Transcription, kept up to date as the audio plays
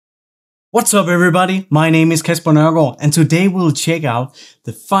What's up everybody, my name is Kasper Nørgaard and today we'll check out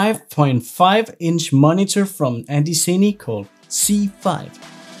the 5.5-inch monitor from Andycine called C5.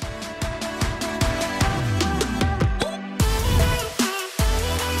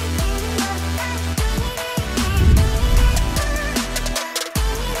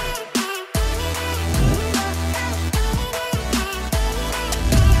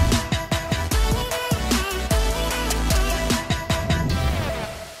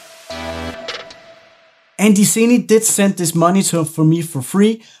 Andycine did send this monitor for me for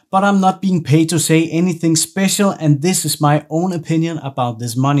free, but I'm not being paid to say anything special, and this is my own opinion about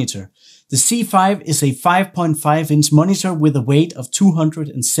this monitor. The C5 is a 5.5-inch monitor with a weight of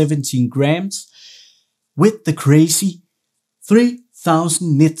 217 grams with the crazy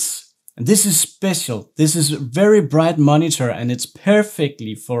 3000 nits. And this is special. This is a very bright monitor and it's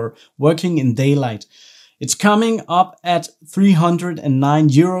perfectly for working in daylight. It's coming up at 309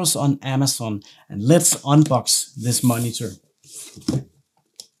 euros on Amazon, and let's unbox this monitor.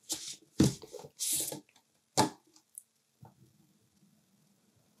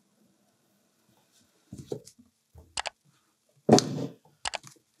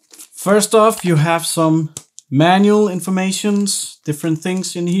 First off, you have some manual informations, different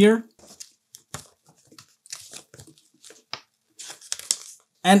things in here.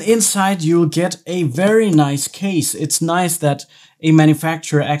 And inside you'll get a very nice case. It's nice that a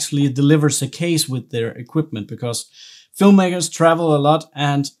manufacturer actually delivers a case with their equipment, because filmmakers travel a lot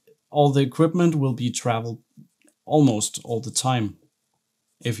and all the equipment will be traveled almost all the time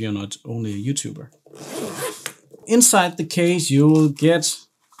if you're not only a YouTuber. Inside the case you will get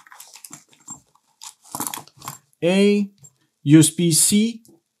a USB-C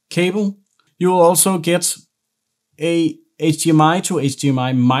cable. You will also get a HDMI to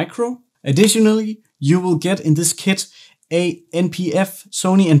HDMI micro. Additionally, you will get in this kit a NPF,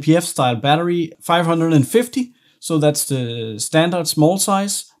 Sony NPF style battery, 550. So that's the standard small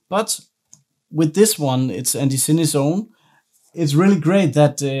size. But with this one, it's Andycine's own. It's really great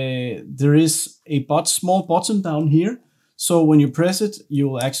that there is a small button down here. So when you press it, you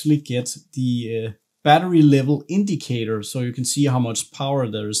will actually get the battery level indicator, so you can see how much power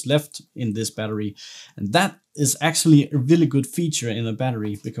there is left in this battery. And that is actually a really good feature in a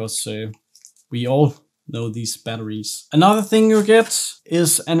battery, because we all know these batteries. Another thing you get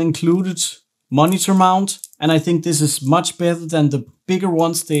is an included monitor mount, and I think this is much better than the bigger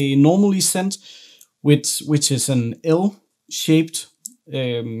ones they normally send, which is an L-shaped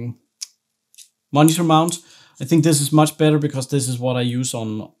monitor mount. I think this is much better because this is what I use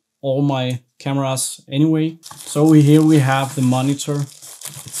on all my cameras anyway. So here we have the monitor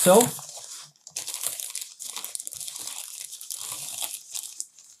itself.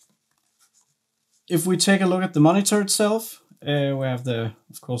 If we take a look at the monitor itself, we have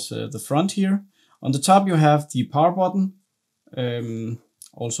of course the front here. On the top you have the power button,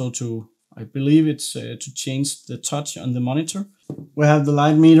 also I believe it's to change the touch on the monitor. We have the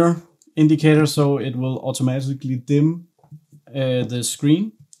light meter indicator, so it will automatically dim the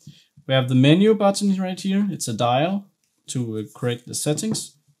screen. We have the menu button right here. It's a dial to correct the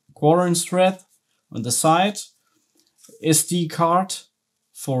settings. 1/4-inch thread on the side. SD card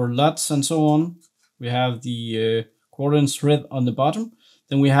for LUTs and so on. We have the 1/4-inch thread on the bottom.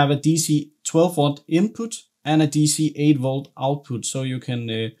 Then we have a DC 12 volt input and a DC 8 volt output. So you can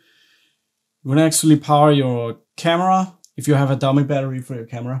actually power your camera if you have a dummy battery for your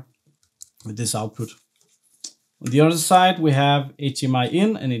camera with this output. On the other side, we have HDMI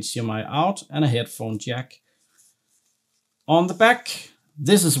in and HDMI out and a headphone jack. On the back,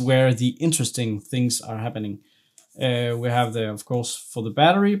 this is where the interesting things are happening. We have of course, for the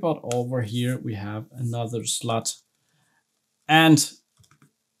battery, but over here we have another slot. And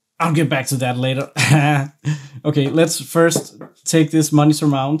I'll get back to that later. Okay, let's first take this monitor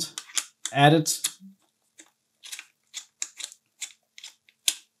mount, add it.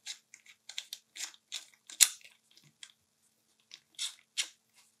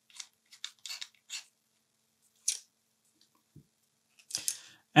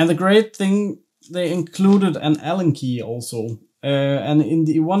 And the great thing, they included an Allen key also. And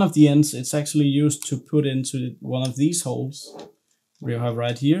in one of the ends, it's actually used to put into one of these holes we have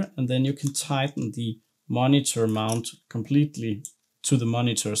right here. And then you can tighten the monitor mount completely to the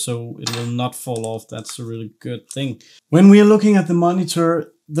monitor, so it will not fall off. That's a really good thing. When we are looking at the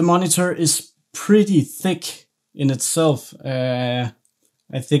monitor is pretty thick in itself. I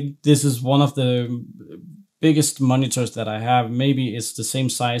think this is one of the biggest monitors that I have. Maybe it's the same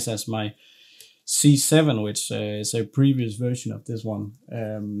size as my C7, which is a previous version of this one.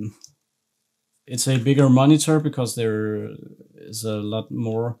 It's a bigger monitor because there is a lot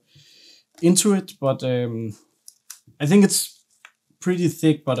more into it, but I think it's pretty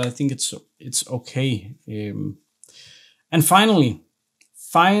thick, but I think it's okay. And finally,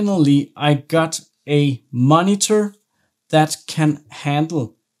 I got a monitor that can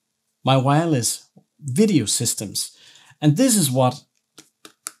handle my wireless video systems, and this is what's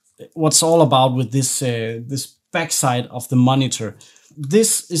all about with this this backside of the monitor.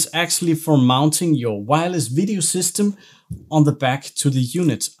 This is actually for mounting your wireless video system on the back to the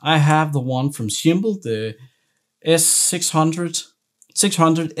unit. I have the one from GIMBLE, the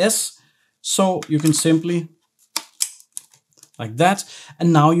S600S. So you can simply like that,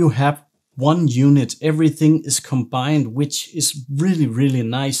 and now you have one unit. Everything is combined, which is really, really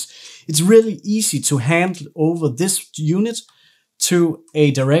nice. It's really easy to hand over this unit to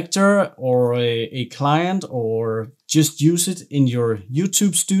a director or a client, or just use it in your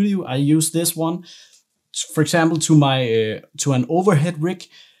YouTube studio. I use this one, for example, to my to an overhead rig.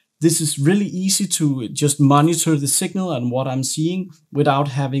 This is really easy to just monitor the signal and what I'm seeing without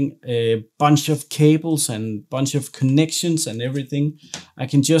having a bunch of cables and bunch of connections and everything. I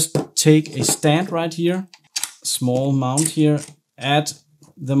can just take a stand right here, small mount here, add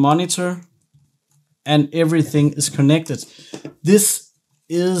the monitor, and everything is connected. This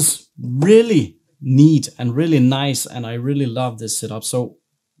is really neat and really nice, and I really love this setup. So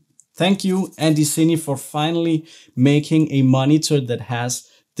thank you, Andycine, for finally making a monitor that has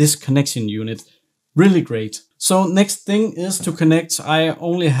this connection unit. Really great. So next thing is to connect. I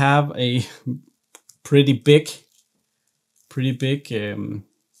only have a pretty big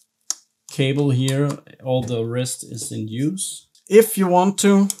cable here. All the rest is in use. If you want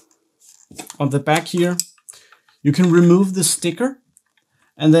to, on the back here, you can remove the sticker,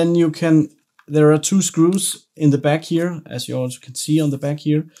 and then you can, there are two screws in the back here, as you also can see on the back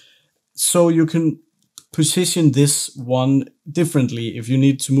here. So you can position this one differently if you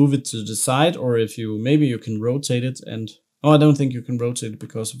need to move it to the side, or if you, maybe you can rotate it. And oh, I don't think you can rotate it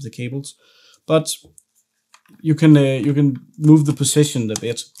because of the cables, but you can move the position a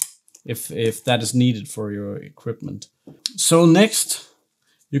bit if that is needed for your equipment. So next,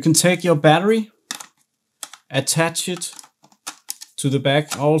 you can take your battery, attach it to the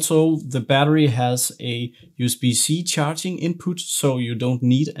back. Also, the battery has a USB-C charging input, so you don't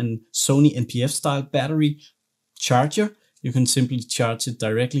need a Sony NPF style battery charger. You can simply charge it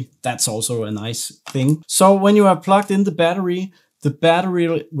directly. That's also a nice thing. So when you have plugged in the battery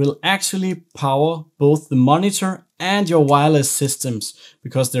will actually power both the monitor and your wireless systems,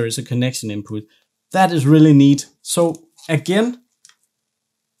 because there is a connection input. That is really neat. So again,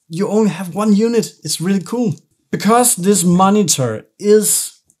 you only have one unit. It's really cool. Because this monitor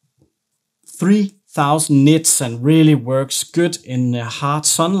is 3000 nits and really works good in hard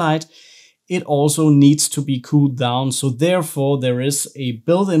sunlight, it also needs to be cooled down. So therefore there is a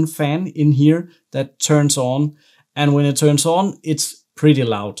built-in fan in here that turns on. And when it turns on, it's pretty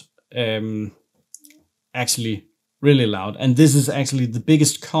loud. Actually, really loud. And this is actually the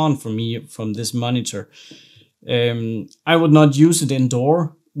biggest con for me from this monitor. I would not use it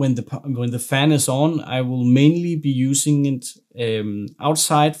indoor. When the fan is on, I will mainly be using it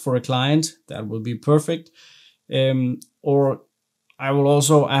outside for a client. That will be perfect. Or I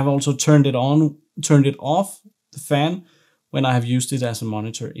have also turned it off, the fan, when I have used it as a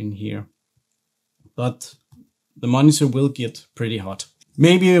monitor in here. But the monitor will get pretty hot.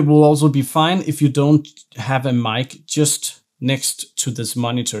 Maybe it will also be fine if you don't have a mic just next to this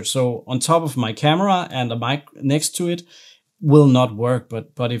monitor. So on top of my camera and a mic next to it will not work,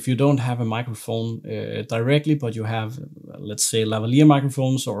 but if you don't have a microphone directly, but you have, let's say, lavalier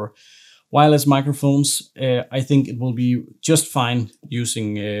microphones or wireless microphones, I think it will be just fine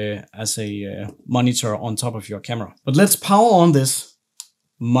using as a monitor on top of your camera. But let's power on this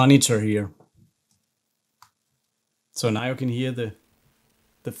monitor here. So now you can hear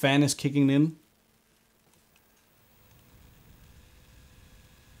the fan is kicking in.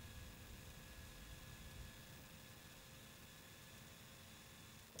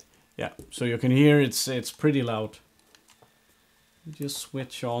 Yeah, so you can hear it's pretty loud. Just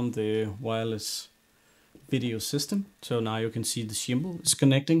switch on the wireless video system. So now you can see the gimbal is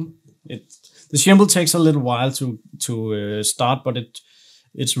connecting. The gimbal takes a little while to start, but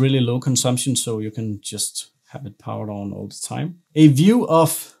it's really low consumption, so you can just have it powered on all the time. A view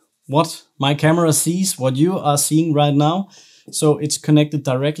of what my camera sees, what you are seeing right now. So it's connected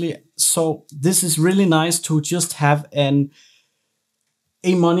directly. So this is really nice to just have a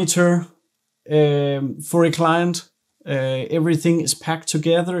monitor for a client. Everything is packed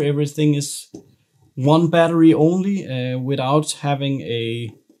together. Everything is one battery only, without having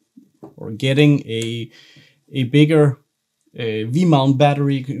getting a bigger V-mount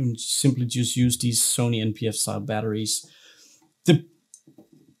battery. You can simply just use these Sony NPF style batteries. The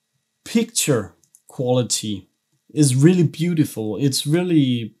picture quality is really beautiful. It's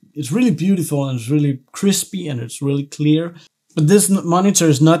really beautiful, and it's really crispy, and it's really clear. But this monitor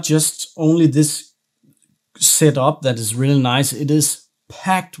is not just only this setup that is really nice. It is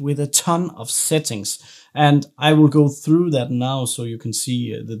packed with a ton of settings, and I will go through that now so you can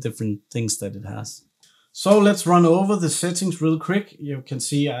see the different things that it has. So let's run over the settings real quick. You can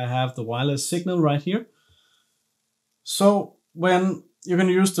see I have the wireless signal right here. So when you're going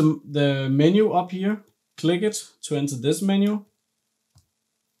to use the menu up here, click it to enter this menu,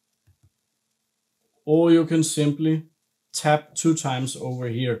 or you can simply tap 2 times over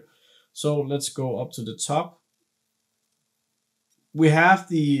here. So let's go up to the top. We have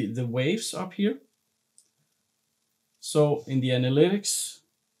the waves up here. So in the analytics,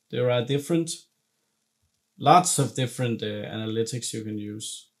 there are lots of different analytics you can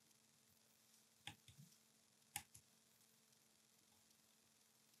use.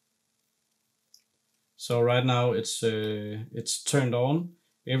 So right now it's turned on.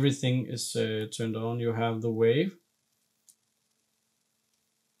 Everything is turned on. You have the wave,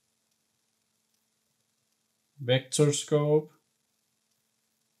 vector scope,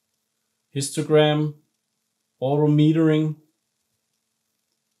 histogram, auto metering,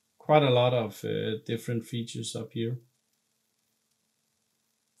 quite a lot of different features up here.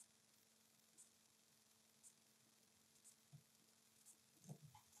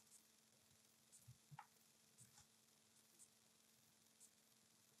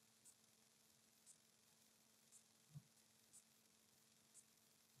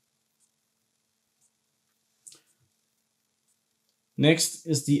 Next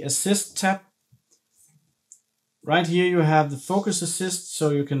is the assist tab. Right here you have the focus assist,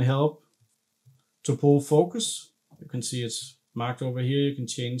 so you can help to pull focus. You can see it's marked over here. You can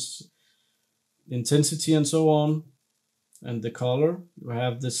change the intensity and so on, and the color. You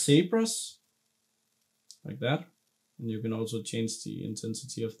have the zebras like that, and you can also change the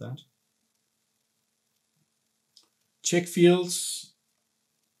intensity of that. Check fields.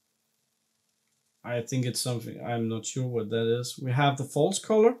 I think it's something, I'm not sure what that is. We have the false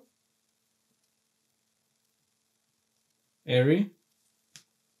color, airy,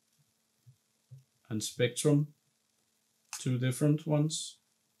 and spectrum, 2 different ones.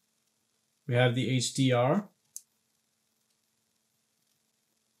 We have the HDR.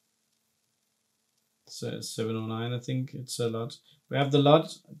 It's 709, I think. It's a lot. We have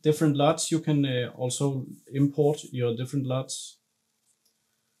the different LUTs. You can also import your different LUTs.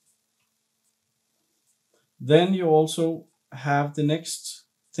 Then you also have the next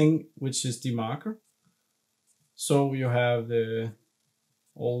thing, which is the marker. So you have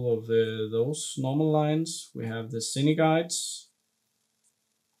all of those normal lines. We have the cine guides,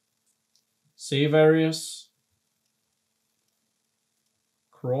 save areas,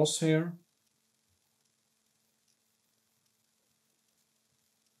 crosshair,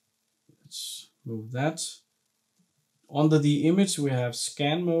 let's move that. Under the image we have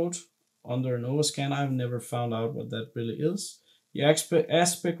scan mode. Under an overscan, I've never found out what that really is. The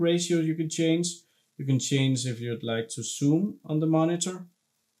aspect ratio you can change. You can change if you'd like to zoom on the monitor.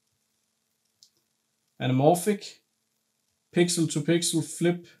 Anamorphic, pixel to pixel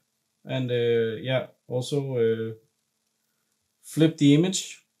flip, and also flip the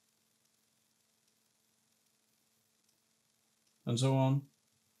image, and so on.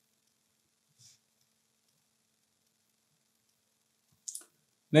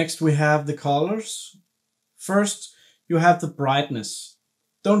 Next we have the colors. First you have the brightness.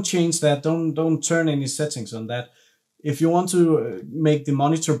 Don't change that, don't turn any settings on that. If you want to make the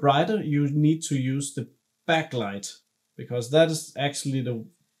monitor brighter, you need to use the backlight, because that is actually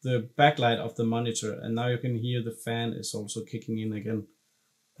the backlight of the monitor. And now you can hear the fan is also kicking in again.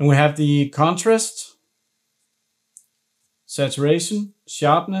 And we have the contrast, saturation,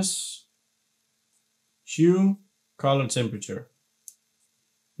 sharpness, hue, color temperature.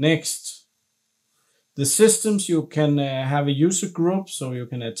 Next, the systems. You can have a user group, so you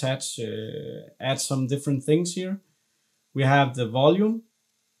can add some different things here. We have the volume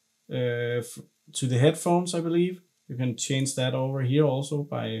to the headphones, I believe. You can change that over here also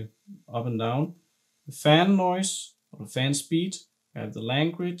by up and down. The fan noise or the fan speed. You have the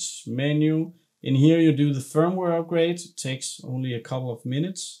language, menu. In here you do the firmware upgrade. It takes only a couple of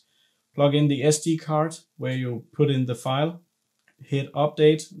minutes. Plug in the SD card where you put in the file. Hit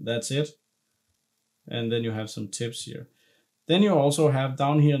update, that's it. And then you have some tips here. Then you also have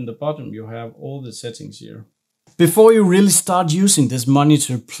down here in the bottom, you have all the settings here. Before you really start using this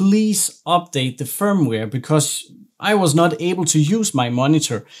monitor, please update the firmware, because I was not able to use my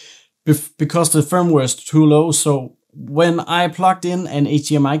monitor because the firmware is too low. So when I plugged in an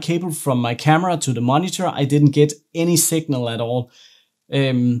HDMI cable from my camera to the monitor, I didn't get any signal at all.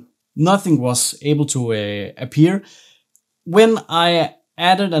 Nothing was able to appear. When I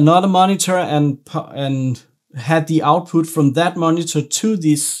added another monitor and had the output from that monitor to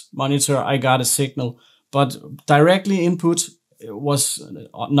this monitor, I got a signal, but directly input was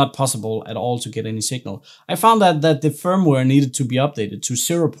not possible at all to get any signal. I found that the firmware needed to be updated to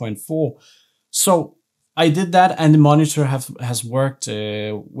 0.4. So I did that, and the monitor has worked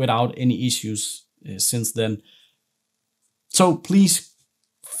without any issues since then. So please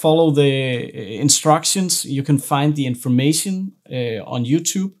follow the instructions. You can find the information on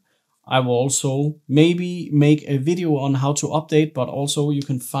YouTube. I will also maybe make a video on how to update, but also you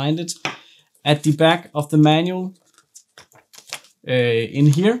can find it at the back of the manual in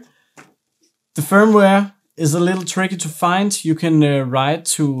here. The firmware is a little tricky to find. You can write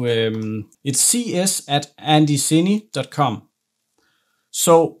to it's cs@andycine.com.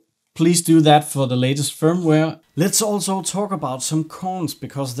 So please do that for the latest firmware. Let's also talk about some cons,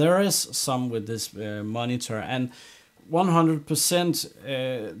 because there is some with this monitor, and 100%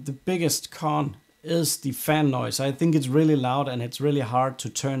 the biggest con is the fan noise. I think it's really loud, and it's really hard to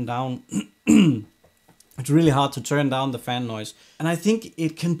turn down. It's really hard to turn down the fan noise, and I think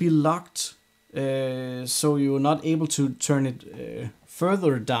it can be locked, so you're not able to turn it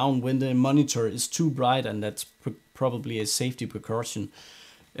further down when the monitor is too bright, and that's probably a safety precaution.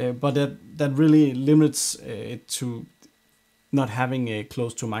 But that really limits it to not having a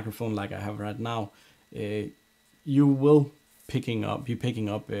close to a microphone like I have right now. You will be picking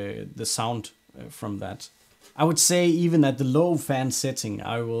up the sound from that. I would say even at the low fan setting,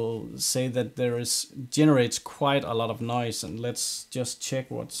 I will say that generates quite a lot of noise. And let's just check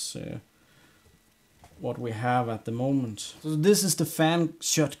what we have at the moment. So this is the fan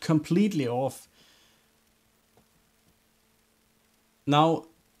shut completely off. Now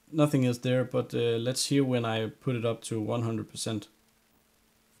nothing is there, but let's hear when I put it up to 100%.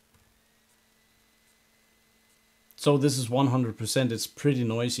 So this is 100%, it's pretty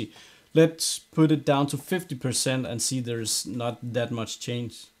noisy. Let's put it down to 50% and see there's not that much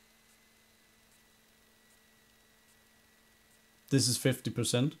change. This is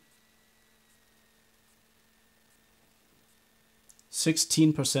 50%.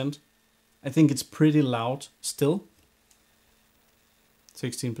 16%. I think it's pretty loud still.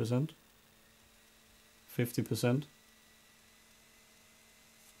 16%. 50%.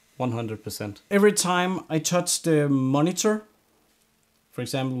 100%. Every time I touch the monitor, for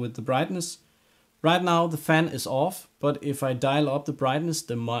example with the brightness, right now the fan is off, but if I dial up the brightness,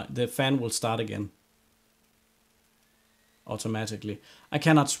 the fan will start again automatically. I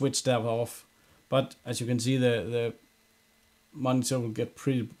cannot switch that off, but as you can see, the monitor will get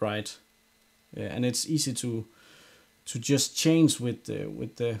pretty bright, and it's easy to just change with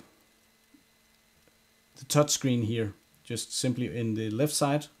the touch screen here. Just simply in the left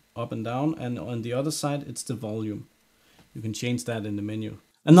side, up and down, and on the other side it's the volume. You can change that in the menu.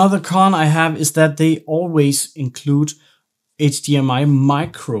 Another con I have is that they always include HDMI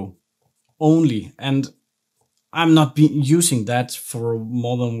micro only, and I'm not using that for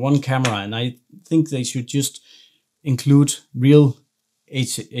more than one camera, and I think they should just include real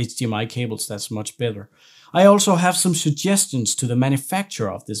HDMI cables. That's much better. I also have some suggestions to the manufacturer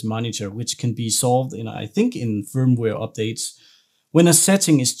of this monitor, which can be solved I think in firmware updates. When a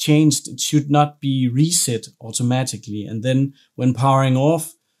setting is changed, it should not be reset automatically, and then when powering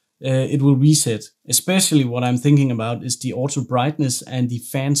off, it will reset. Especially what I'm thinking about is the auto brightness and the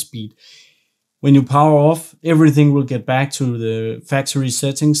fan speed. When you power off, everything will get back to the factory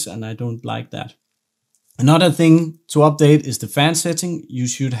settings, and I don't like that. Another thing to update is the fan setting. You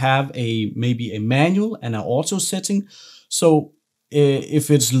should have maybe a manual and an auto setting. So if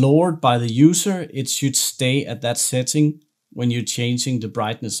it's lowered by the user, it should stay at that setting when you're changing the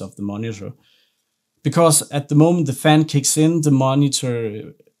brightness of the monitor. Because at the moment the fan kicks in, the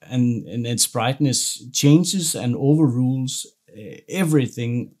monitor and its brightness changes and overrules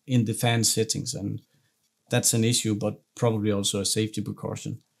everything in the fan settings. And that's an issue, but probably also a safety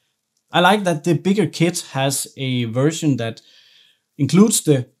precaution. I like that the bigger kit has a version that includes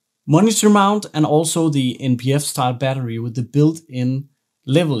the monitor mount and also the NPF style battery with the built-in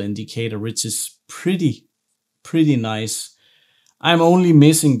level indicator, which is pretty nice. I'm only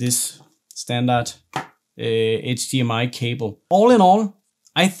missing this standard HDMI cable. All in all,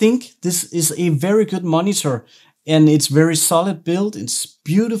 I think this is a very good monitor, and it's very solid build. It's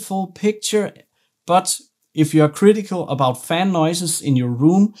beautiful picture, but if you are critical about fan noises in your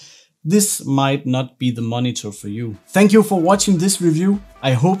room, this might not be the monitor for you. Thank you for watching this review.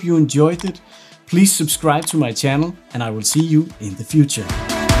 I hope you enjoyed it. Please subscribe to my channel and I will see you in the future.